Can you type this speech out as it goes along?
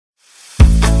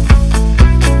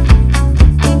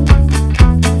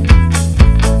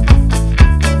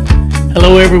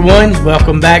Hello everyone,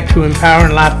 welcome back to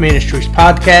Empowering Life Ministries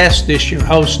podcast. This is your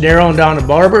host Daryl and Donna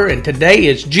Barber, and today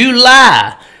is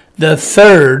July the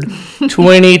 3rd,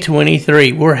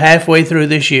 2023. We're halfway through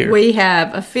this year. We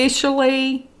have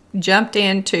officially jumped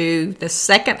into the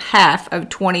second half of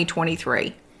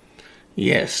 2023.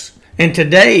 Yes, and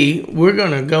today we're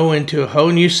going to go into a whole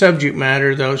new subject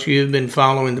matter. Those of you who have been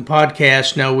following the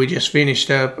podcast know we just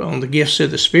finished up on the gifts of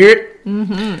the Spirit.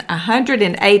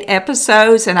 108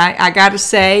 episodes, and I got to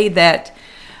say that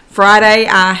Friday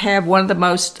I have one of the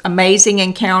most amazing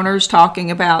encounters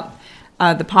talking about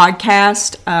the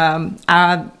podcast.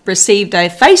 I received a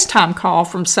FaceTime call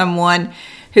from someone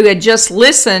who had just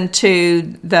listened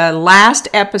to the last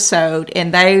episode,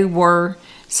 and they were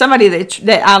somebody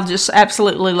that I just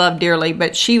absolutely love dearly,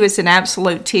 but she was in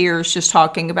absolute tears just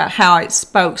talking about how it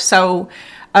spoke so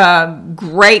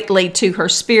greatly to her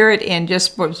spirit and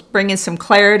just was bringing some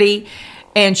clarity.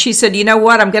 And she said, you know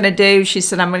what I'm going to do? She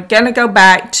said, I'm going to go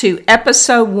back to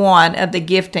episode 1 of the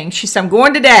gifting. She said, I'm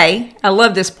going today. I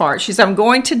love this part. She said, I'm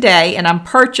going today and I'm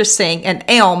purchasing an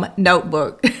Elm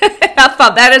notebook. I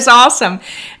thought that is awesome.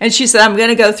 And she said, I'm going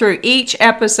to go through each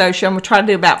episode. I'm going to try to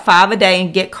do about 5 a day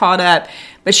and get caught up.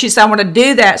 But she said, I want to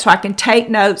do that so I can take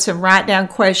notes and write down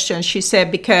questions. She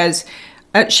said, because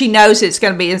she knows it's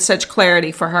going to be in such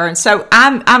clarity for her. And so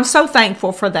I'm so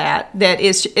thankful for that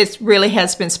it really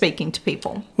has been speaking to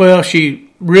people. Well,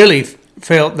 she really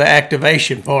felt the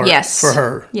activation part for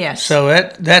her. Yes. So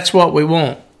that's what we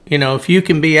want. You know, if you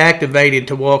can be activated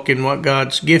to walk in what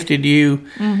God's gifted you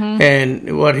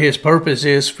and what His purpose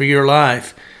is for your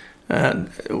life,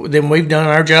 then we've done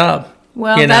our job.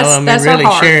 Well, that's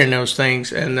really sharing those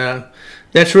things. And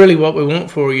that's really what we want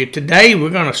for you. Today, we're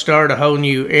going to start a whole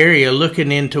new area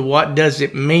looking into what does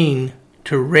it mean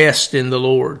to rest in the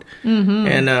Lord.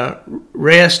 And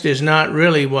rest is not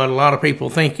really what a lot of people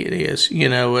think it is. You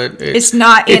know, it's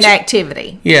not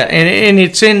inactivity. Yeah, and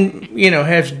it's in,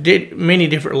 has many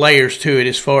different layers to it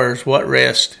as far as what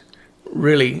rest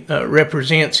really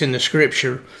represents in the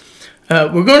Scripture.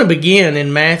 We're going to begin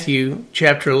in Matthew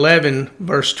chapter 11,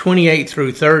 verse 28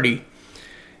 through 30.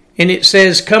 And it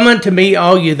says, Come unto me,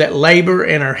 all you that labor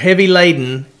and are heavy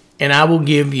laden, and I will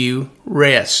give you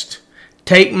rest.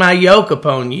 Take my yoke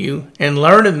upon you, and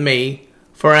learn of me,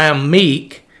 for I am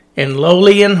meek and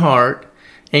lowly in heart,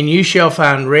 and you shall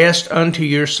find rest unto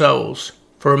your souls.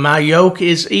 For my yoke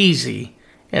is easy,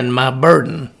 and my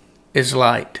burden is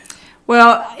light.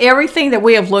 Well, everything that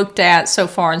we have looked at so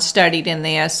far and studied in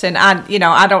this, and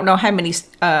I don't know how many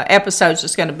episodes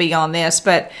it's going to be on this,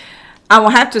 but I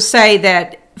will have to say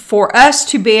that for us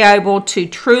to be able to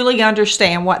truly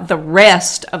understand what the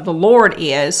rest of the Lord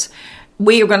is,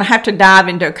 we are going to have to dive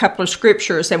into a couple of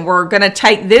scriptures, and we're going to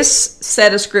take this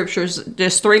set of scriptures,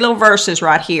 just 3 little verses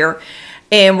right here,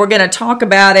 and we're going to talk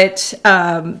about it,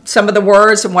 some of the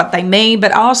words and what they mean,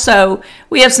 but also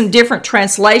we have some different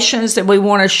translations that we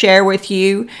want to share with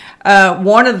you.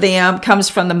 One of them comes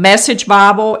from the Message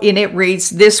Bible, and it reads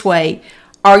this way: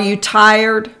 Are you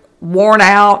tired, worn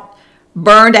out,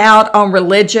 burned out on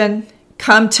religion?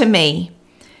 Come to me.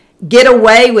 Get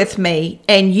away with me,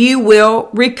 and you will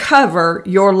recover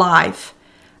your life.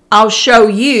 I'll show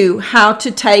you how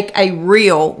to take a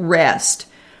real rest.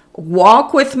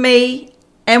 Walk with me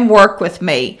and work with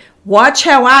me. Watch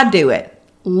how I do it.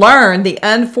 Learn the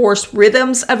unforced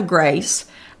rhythms of grace.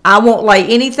 I won't lay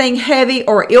anything heavy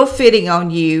or ill-fitting on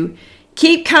you.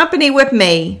 Keep company with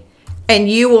me, and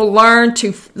you will learn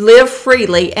to live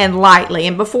freely and lightly.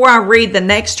 And before I read the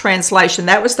next translation,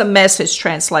 that was the Message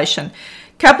translation.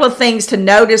 A couple of things to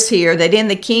notice here, that in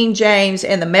the King James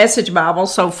and the Message Bible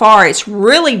so far, it's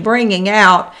really bringing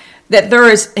out that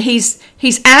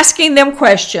he's asking them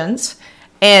questions.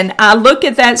 And I look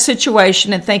at that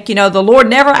situation and think, the Lord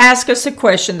never asks us a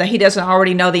question that He doesn't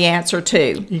already know the answer to.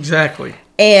 Exactly.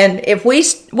 And if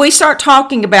we start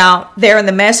talking about there in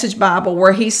the Message Bible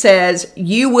where He says,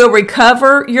 you will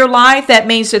recover your life, that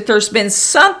means that there's been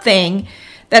something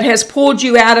that has pulled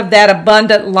you out of that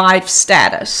abundant life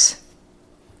status.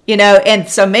 And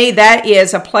so me, that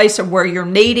is a place of where you're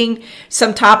needing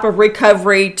some type of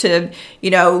recovery to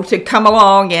come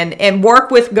along and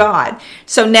work with God.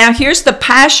 So now here's the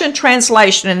Passion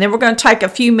Translation, and then we're going to take a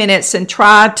few minutes and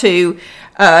try to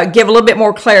give a little bit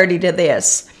more clarity to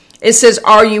this. It says,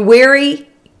 Are you weary,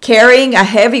 carrying a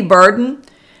heavy burden?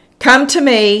 Come to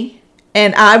me,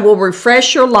 and I will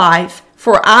refresh your life,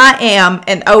 for I am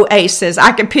an oasis.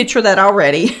 I can picture that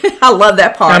already. I love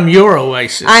that part. I'm your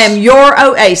oasis. I am your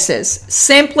oasis.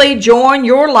 Simply join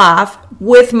your life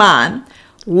with mine.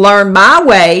 Learn my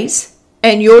ways,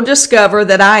 and you'll discover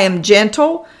that I am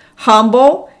gentle,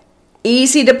 humble,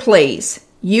 easy to please.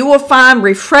 You will find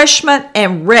refreshment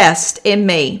and rest in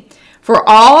me. For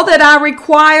all that I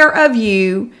require of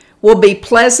you will be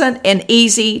pleasant and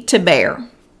easy to bear.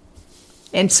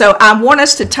 And so I want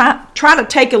us to try to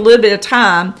take a little bit of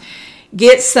time,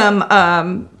 get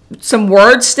some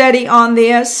word study on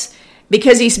this,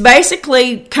 because he's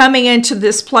basically coming into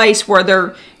this place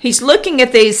where he's looking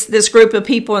at this group of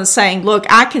people and saying, look,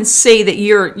 I can see that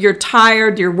you're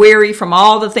tired, you're weary from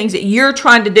all the things that you're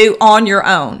trying to do on your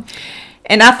own.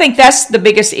 And I think that's the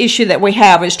biggest issue that we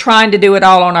have, is trying to do it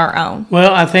all on our own.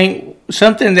 Well, I think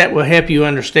something that will help you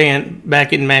understand,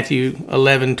 back in Matthew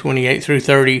 11:28 through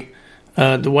 30,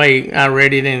 the way I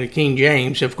read it in the King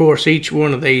James, of course, each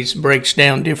one of these breaks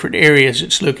down different areas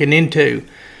it's looking into.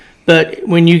 But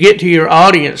when you get to your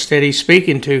audience that he's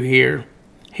speaking to here,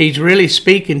 he's really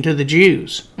speaking to the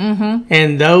Jews. Mm-hmm.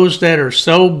 And those that are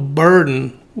so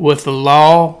burdened with the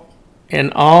law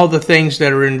and all the things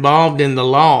that are involved in the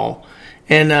law.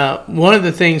 And one of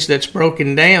the things that's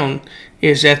broken down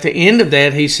is at the end of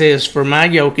that, he says, for my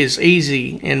yoke is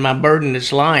easy and my burden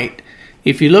is light.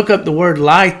 If you look up the word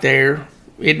light there,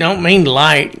 it don't mean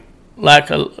light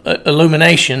like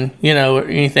illumination, or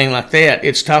anything like that.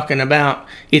 It's talking about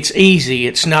it's easy.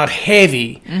 It's not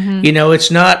heavy. Mm-hmm. It's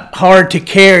not hard to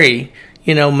carry.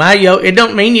 My yoke, it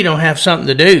don't mean you don't have something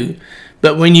to do.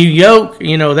 But when you yoke,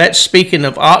 that's speaking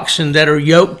of oxen that are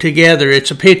yoked together.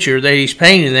 It's a picture that he's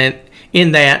painting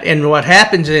in that. And what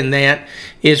happens in that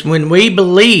is when we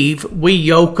believe, we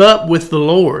yoke up with the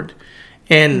Lord.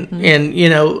 And,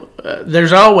 mm-hmm.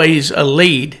 There's always a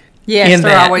lead. Yes, in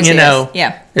there that, always is.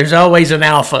 Yeah. There's always an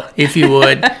alpha, if you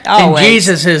would. And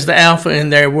Jesus is the alpha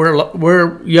in there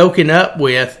we're yoking up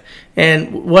with.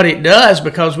 And what it does,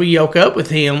 because we yoke up with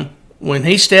him, when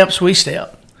he steps, we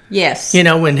step. Yes.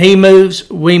 When he moves,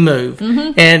 we move.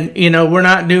 Mm-hmm. And, we're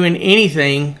not doing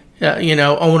anything,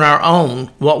 on our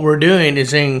own. What we're doing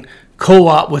is in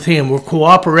co-op with him. We're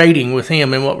cooperating with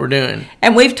him in what we're doing.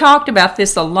 And we've talked about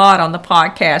this a lot on the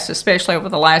podcast, especially over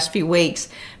the last few weeks.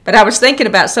 But I was thinking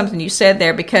about something you said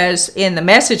there, because in the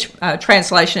Message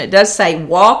translation, it does say,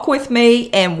 walk with me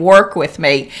and work with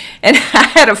me. And I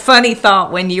had a funny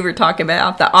thought when you were talking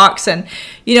about the oxen.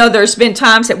 There's been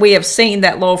times that we have seen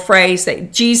that little phrase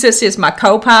that Jesus is my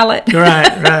co-pilot.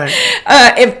 Right.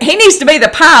 If he needs to be the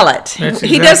pilot.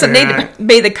 He doesn't need right. to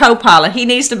be the co-pilot. He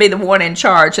needs to be the one in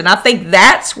charge. And I think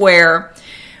that's where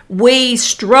we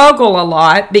struggle a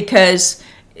lot, because,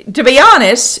 to be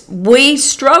honest, we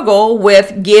struggle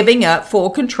with giving up full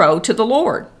control to the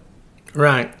Lord.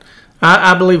 Right.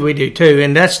 I believe we do too.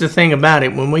 And that's the thing about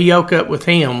it. When we yoke up with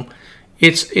him,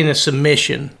 it's in a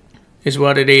submission is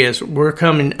what it is. We're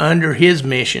coming under his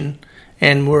mission,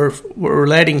 and we're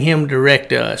letting him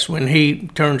direct us. When he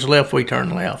turns left, we turn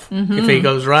left. Mm-hmm. If he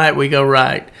goes right, we go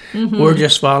right. Mm-hmm. We're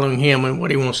just following him and what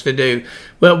he wants to do.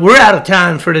 Well, we're out of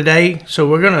time for today, so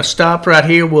we're going to stop right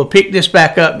here. We'll pick this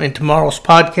back up in tomorrow's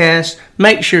podcast.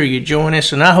 Make sure you join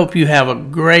us, and I hope you have a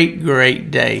great, great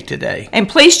day today. And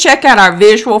please check out our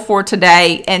visual for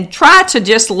today, and try to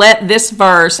just let this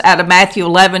verse out of Matthew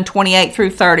 11:28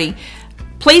 through 30.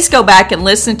 Please go back and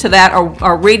listen to that,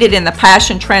 or read it in the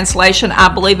Passion Translation. I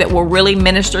believe it will really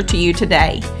minister to you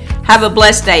today. Have a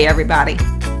blessed day, everybody.